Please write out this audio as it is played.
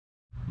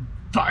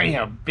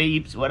Bam,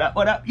 babes. What up,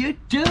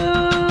 YouTube?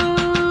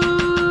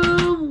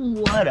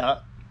 What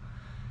up?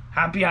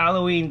 Happy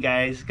Halloween,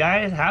 guys.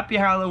 Happy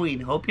Halloween.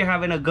 Hope you're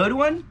having a good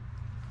one.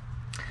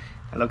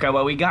 And look at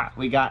what we got.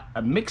 We got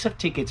a mix of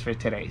tickets for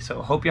today.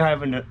 So hope you're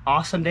having an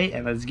awesome day,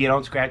 and let's get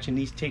on scratching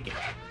these tickets.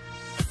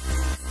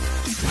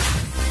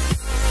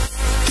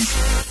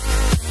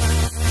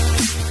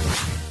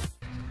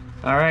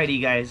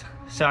 Alrighty, guys.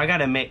 So I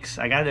got a mix.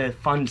 I got a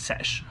fun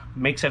sesh.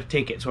 Mix of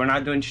tickets. We're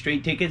not doing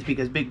straight tickets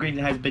because Big Green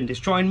has been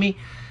destroying me.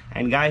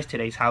 And guys,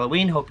 today's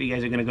Halloween. Hope you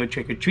guys are gonna go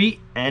trick or treat,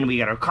 and we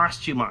got our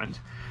costume on.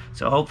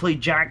 So hopefully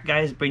Jack,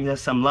 guys, brings us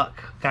some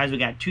luck. Guys, we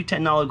got two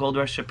 $10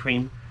 Goldrush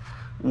Supreme,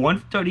 one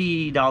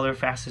 $30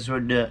 fastest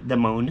road to the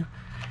moon,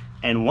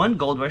 and one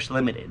Goldrush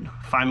Limited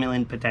 5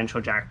 million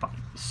potential jackpot.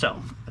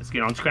 So let's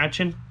get on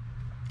scratching.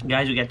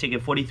 Guys, we got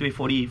ticket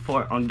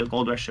 4344 on the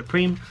Goldrush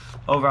Supreme.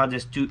 Overall,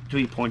 just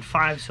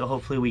 3.5, so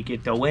hopefully we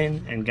get the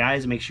win. And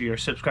guys, make sure you're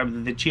subscribed to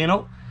the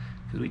channel,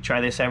 because we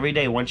try this every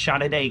day, one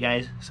shot a day,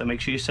 guys. So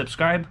make sure you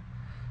subscribe.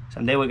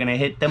 Someday we're gonna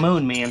hit the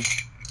moon, man.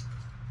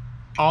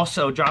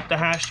 Also, drop the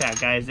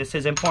hashtag, guys. This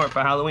is important for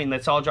Halloween.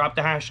 Let's all drop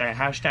the hashtag.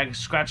 Hashtag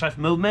Scratch Life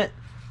Movement.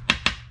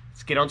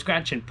 Let's get on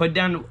scratching. Put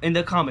down in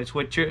the comments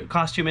what your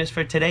costume is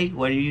for today.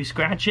 What are you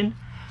scratching?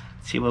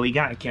 Let's see what we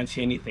got. I can't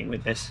see anything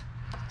with this.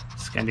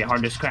 It's gonna be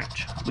hard to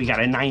scratch. We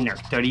got a 9er,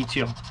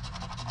 32,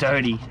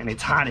 30, and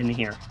it's hot in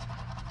here.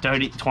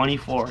 30,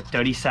 24,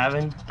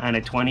 37, and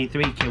a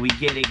 23. Can we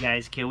get it,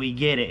 guys? Can we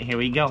get it? Here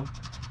we go.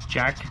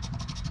 Jack,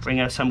 bring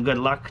us some good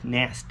luck.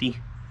 Nasty.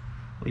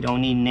 We don't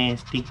need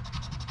nasty.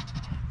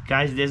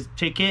 Guys, this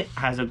ticket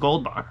has a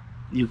gold bar.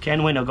 You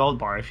can win a gold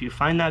bar. If you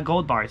find that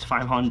gold bar, it's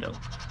 500.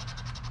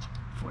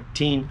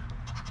 14,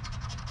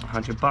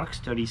 100 bucks,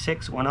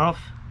 36, one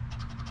off,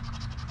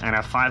 and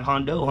a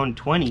 500 on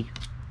 20.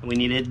 We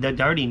needed the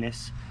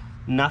dirtiness.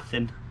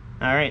 Nothing.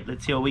 All right,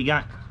 let's see what we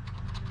got.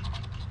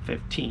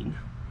 15.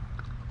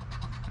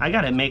 I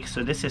got a mix,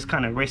 so this is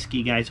kind of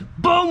risky, guys.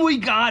 Boom, we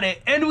got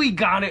it. And we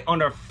got it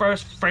on our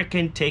first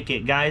freaking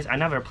ticket, guys. I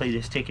never played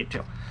this ticket,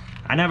 too.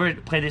 I never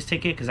play this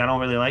ticket because I don't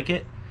really like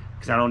it.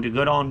 Because I don't do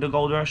good on the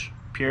Gold Rush,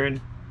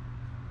 period.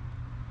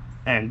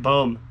 And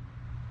boom.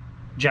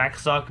 Jack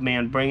suck,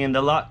 man. Bring in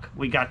the luck.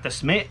 We got the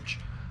smidge.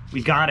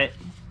 We got it.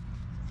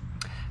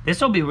 This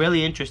will be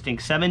really interesting.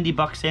 70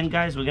 bucks in,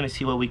 guys. We're going to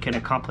see what we can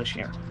accomplish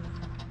here.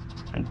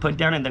 And put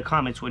down in the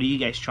comments, what are you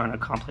guys trying to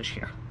accomplish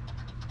here?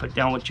 Put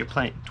down what you're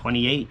playing.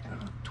 28.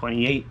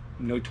 28.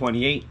 No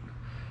 28.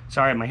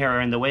 Sorry, my hair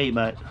are in the way,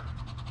 but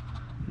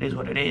it is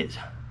what it is.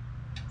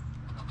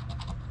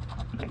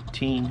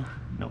 19.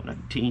 No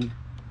 19.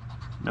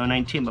 No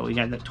 19, but we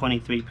got the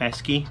 23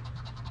 pesky.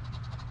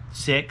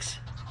 6.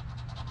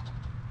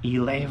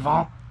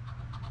 11.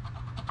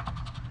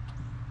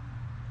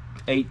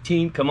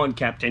 18. Come on,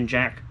 Captain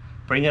Jack.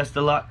 Bring us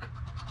the luck.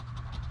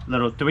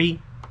 Little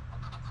 3.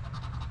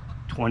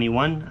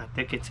 21. I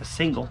think it's a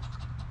single.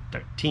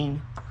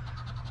 13.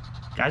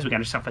 Guys, we got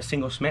ourselves a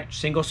single smash.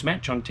 Single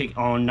smash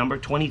on number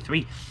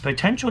 23.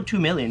 Potential 2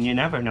 million. You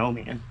never know,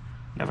 man.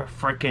 Never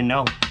freaking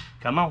know.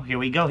 Come on, here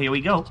we go. Here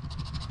we go.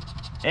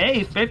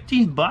 Hey,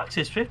 15 bucks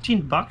is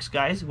 15 bucks,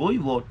 guys. We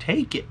will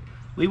take it.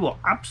 We will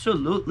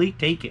absolutely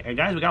take it. And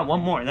guys, we got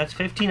one more. That's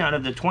 15 out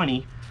of the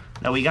 20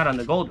 that we got on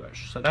the Gold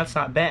Rush. So that's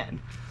not bad.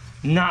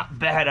 Not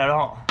bad at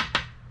all.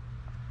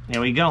 Here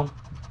we go.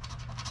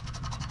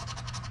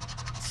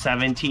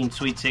 17,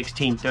 sweet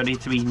 16,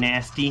 33,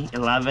 nasty,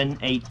 11,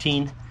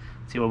 18.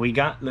 Let's see what we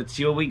got. Let's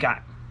see what we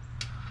got.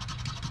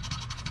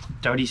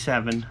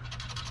 37,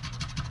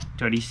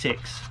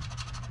 36,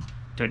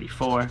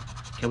 34.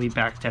 Can we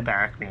back to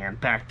back, man?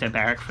 Back to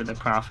back for the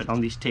profit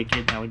on these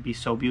tickets. That would be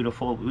so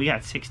beautiful. We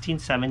got 16,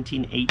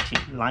 17,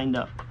 18 lined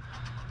up.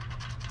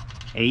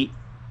 8.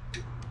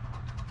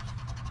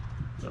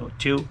 So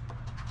 2.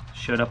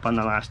 Showed up on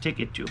the last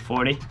ticket,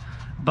 240.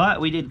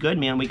 But we did good,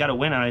 man. We got a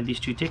win out of these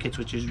two tickets,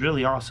 which is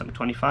really awesome.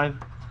 25.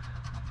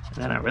 And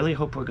then I really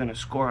hope we're going to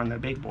score on the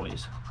big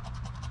boys.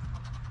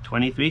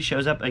 23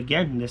 shows up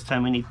again. This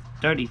time we need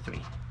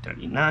 33.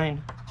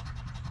 39.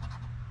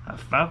 A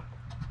foul.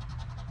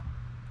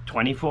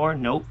 24,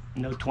 nope,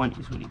 no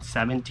 20s. We need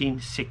 17,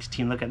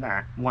 16, look at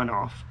that. One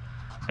off,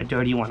 a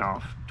dirty one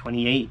off.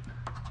 28,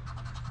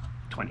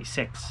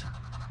 26,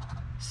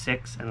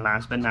 6, and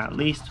last but not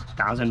least,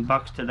 1,000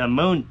 bucks to the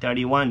moon.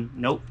 31,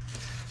 nope.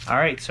 All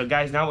right, so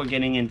guys, now we're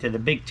getting into the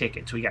big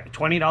tickets. We got a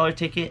 $20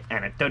 ticket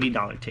and a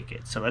 $30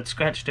 ticket. So let's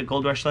scratch the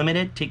Gold Rush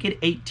Limited, ticket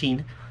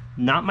 18.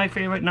 Not my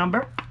favorite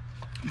number,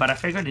 but I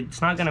figured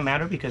it's not gonna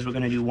matter because we're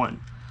gonna do one.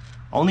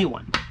 Only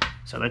one.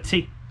 So let's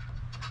see.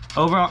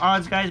 Overall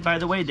odds, guys, by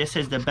the way, this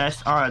is the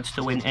best odds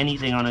to win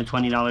anything on a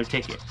 $20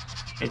 ticket.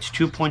 It's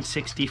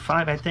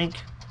 2.65, I think,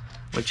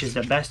 which is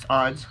the best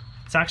odds.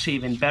 It's actually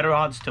even better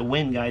odds to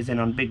win, guys, than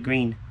on Big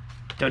Green.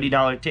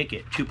 $30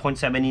 ticket,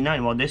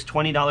 2.79. Well, this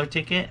 $20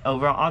 ticket,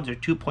 overall odds are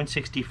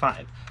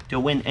 2.65 to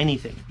win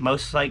anything.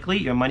 Most likely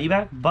your money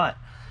back, but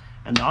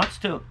and the odds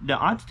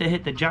to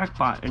hit the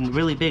jackpot and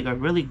really big are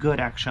really good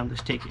actually on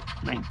this ticket.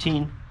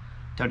 19,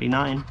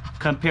 39,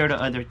 compared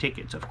to other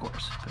tickets, of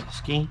course.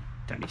 Pesky,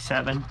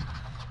 37,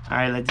 All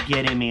right, let's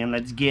get it, man.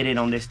 Let's get it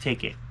on this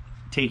ticket.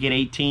 Ticket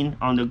 18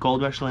 on the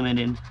Goldrush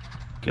Limited.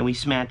 Can we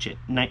smash it?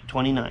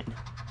 29.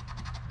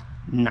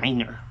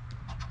 Niner.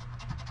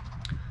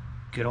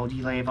 Good old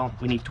E-Label.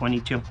 We need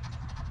 22.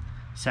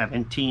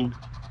 17.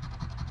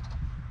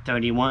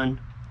 31.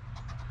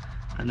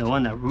 And the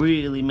one that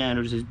really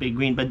matters is Big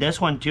Green. But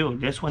this one too.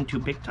 This one too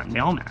big time. They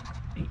all matter.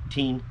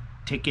 18.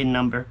 Ticket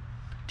number.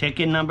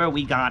 Ticket number.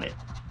 We got it.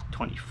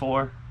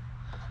 24.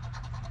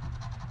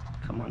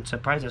 Come on.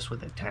 Surprise us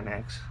with a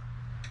 10x.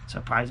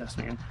 Surprise us,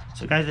 man.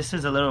 So guys, this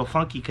is a little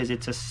funky because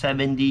it's a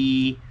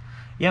 70.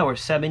 Yeah, we're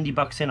 70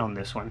 bucks in on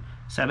this one.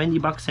 70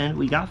 bucks in.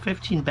 We got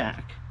 15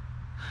 back.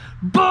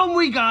 Boom,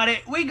 we got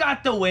it. We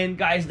got the win,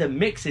 guys. The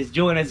mix is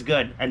doing us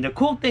good. And the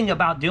cool thing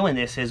about doing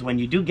this is when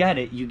you do get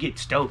it, you get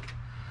stoked.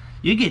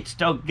 You get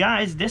stoked.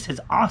 Guys, this is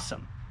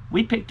awesome.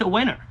 We picked a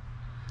winner.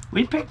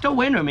 We picked a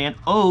winner, man.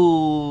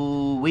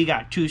 Oh, we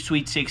got 2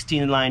 Sweet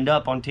 16 lined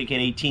up on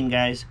ticket 18,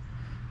 guys.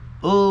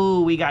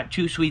 Oh, we got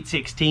 2 Sweet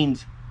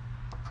 16s.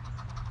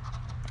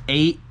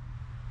 8.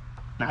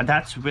 Now,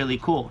 that's really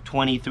cool.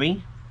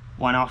 23.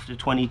 1 off to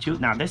 22.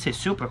 Now, this is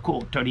super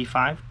cool.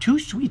 35. 2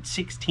 Sweet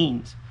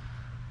 16s.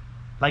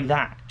 Like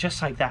that.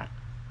 Just like that.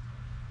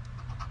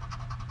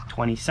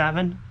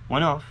 27.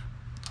 1 off.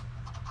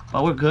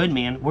 But we're good,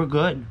 man. We're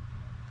good.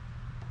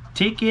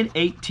 Ticket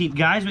 18.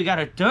 Guys, we got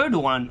a third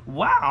one.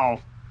 Wow.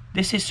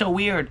 This is so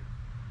weird.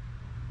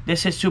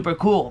 This is super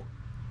cool.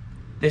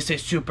 This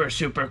is super,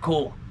 super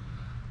cool.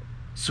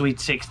 Sweet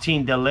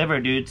 16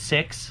 delivered, dude.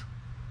 6.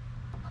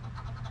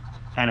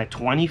 And a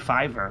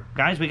 25er.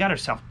 Guys, we got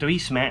ourselves 3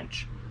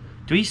 smash.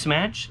 3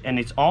 smash, and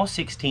it's all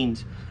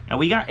 16s. And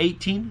we got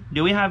 18.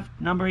 Do we have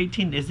number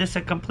 18? Is this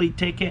a complete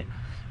ticket?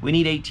 We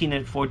need 18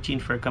 and 14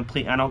 for a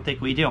complete. I don't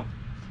think we do. All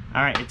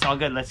right, it's all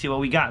good. Let's see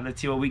what we got.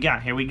 Let's see what we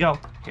got. Here we go.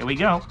 Here we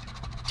go.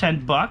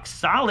 10 bucks.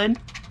 Solid.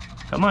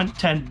 Come on,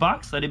 10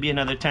 bucks. Let it be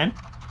another 10.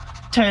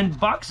 10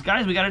 bucks.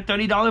 Guys, we got a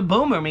 $30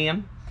 boomer,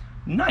 man.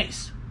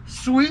 Nice.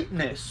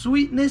 Sweetness.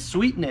 Sweetness.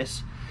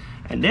 Sweetness.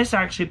 And this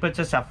actually puts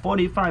us at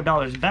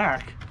 $45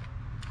 back,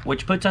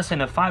 which puts us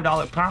in a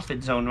 $5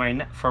 profit zone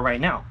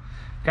right now.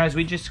 Guys,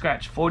 we just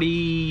scratched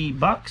 40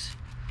 bucks,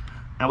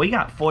 and we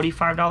got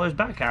 $45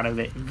 back out of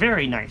it.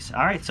 Very nice.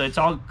 All right, so it's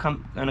all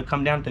gonna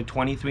come down to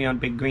 23 on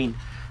Big Green.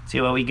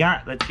 See what we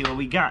got. Let's see what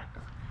we got.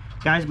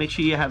 Guys, make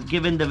sure you have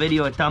given the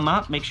video a thumb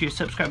up. Make sure you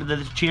subscribe to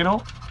this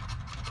channel.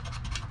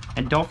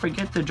 And don't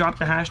forget to drop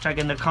the hashtag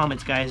in the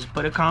comments, guys.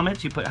 Put a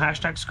comment. You put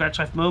hashtag Scratch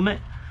Off Movement.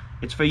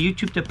 It's for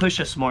YouTube to push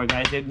us more,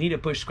 guys. They need to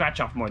push Scratch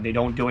Off more. They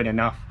don't do it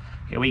enough.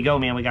 Here we go,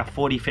 man. We got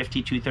 40,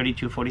 52,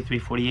 32, 43,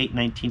 48,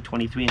 19,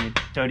 23, and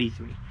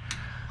 33.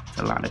 It's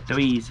a lot of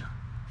 3s.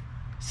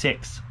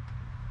 6.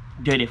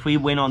 Dude, if we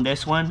win on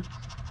this one,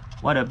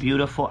 what a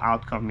beautiful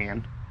outcome,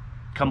 man.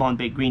 Come on,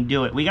 Big Green,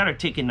 do it. We got our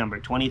ticket number,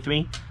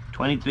 23.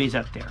 23's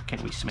up there.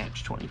 Can we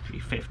smash 23?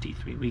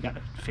 53. We got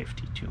a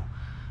 52.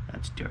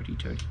 That's dirty,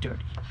 dirty,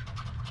 dirty.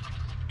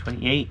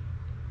 28.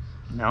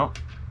 No.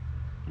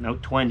 No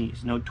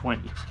 20s. No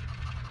 20s.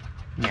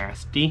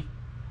 Nasty.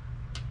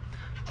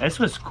 This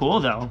was cool,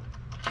 though.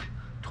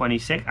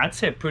 26. I'd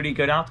say a pretty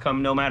good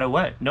outcome no matter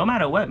what. No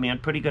matter what, man.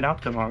 Pretty good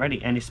outcome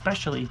already. And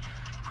especially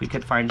if we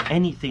could find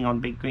anything on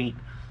Big Green.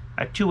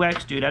 A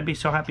 2x, dude. I'd be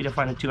so happy to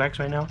find a 2x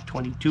right now.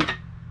 22.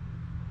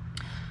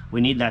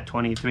 We need that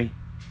 23.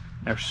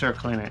 They're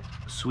circling it.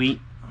 Sweet.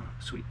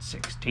 Sweet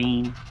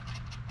 16.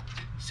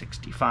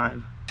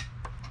 65.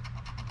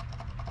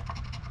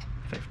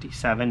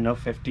 57. No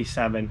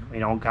 57. We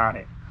don't got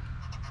it.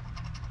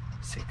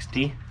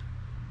 60.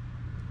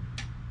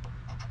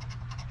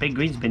 Big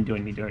Green's been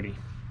doing me dirty.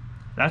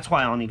 That's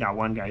why I only got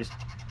 1, guys.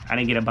 I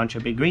didn't get a bunch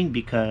of Big Green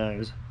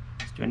because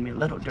it's doing me a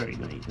little dirty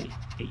lately.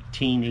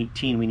 18,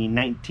 18. We need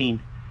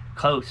 19.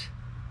 Close.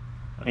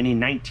 We need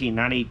 19,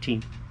 not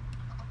 18.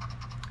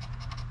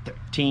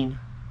 13.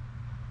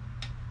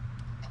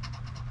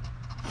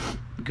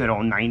 Good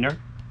old 9er.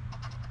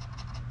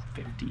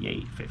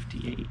 58,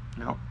 58.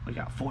 No, we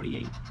got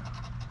 48.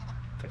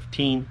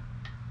 15.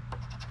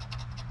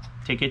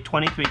 Ticket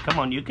 23. Come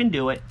on, you can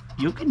do it.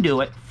 You can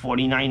do it.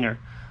 49er.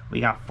 We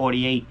got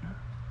 48.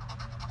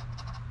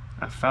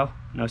 I fell.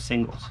 No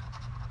singles.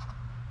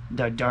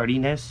 The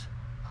dirtiness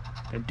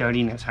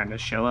had to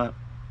show up.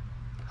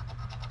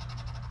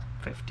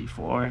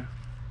 54.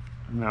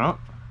 No.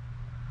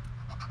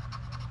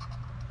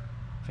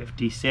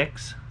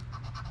 56.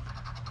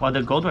 Well,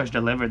 the Goldrush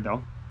delivered,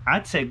 though.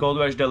 I'd say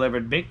Goldrush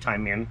delivered big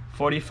time, man.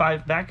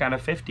 45 back out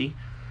of 50.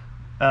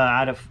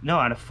 Out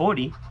of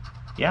 40.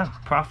 Yeah,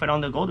 profit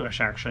on the Goldrush,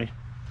 actually.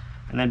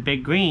 And then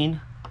Big Green.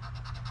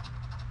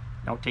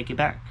 I'll take it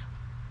back.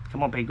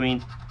 Come on, Big Green.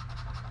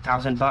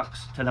 1,000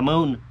 bucks to the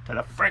moon. To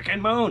the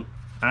freaking moon.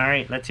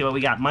 Alright, let's see what we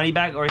got. Money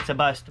back or it's a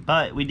bust.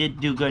 But we did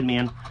do good,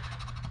 man.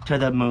 To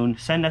the moon.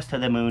 Send us to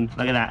the moon.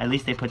 Look at that. At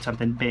least they put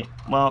something big.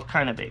 Well,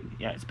 kind of big.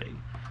 Yeah, it's big.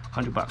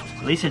 100 bucks.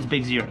 At least it's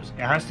big zeros.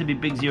 It has to be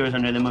big zeros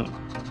under the moon.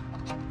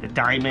 The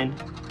diamond.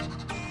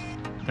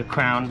 The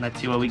crown.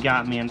 Let's see what we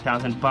got, man.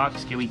 1,000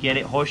 bucks. Can we get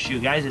it?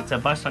 Horseshoe. Guys, it's a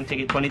bust on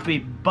ticket 23.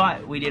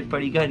 But we did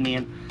pretty good,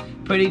 man.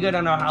 pretty good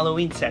on our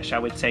Halloween sesh, I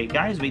would say.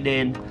 Guys, we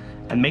did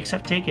a mix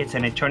of tickets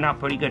and it turned out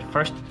pretty good.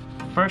 First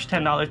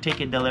 $10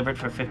 ticket delivered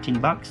for 15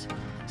 bucks.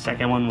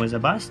 Second one was a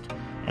bust.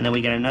 And then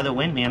we got another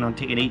win, man, on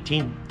ticket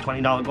 18,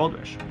 $20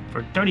 Goldrush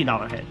for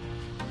 $30 hit.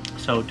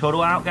 So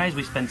total out, guys,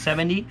 we spent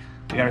 $70.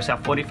 We got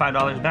ourselves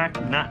 $45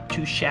 back. Not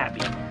too shabby.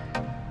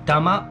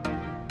 Thumb up.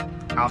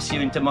 I'll see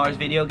you in tomorrow's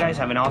video, guys.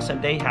 Have an awesome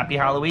day. Happy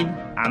Halloween.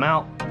 I'm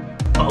out.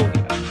 BOOYAH.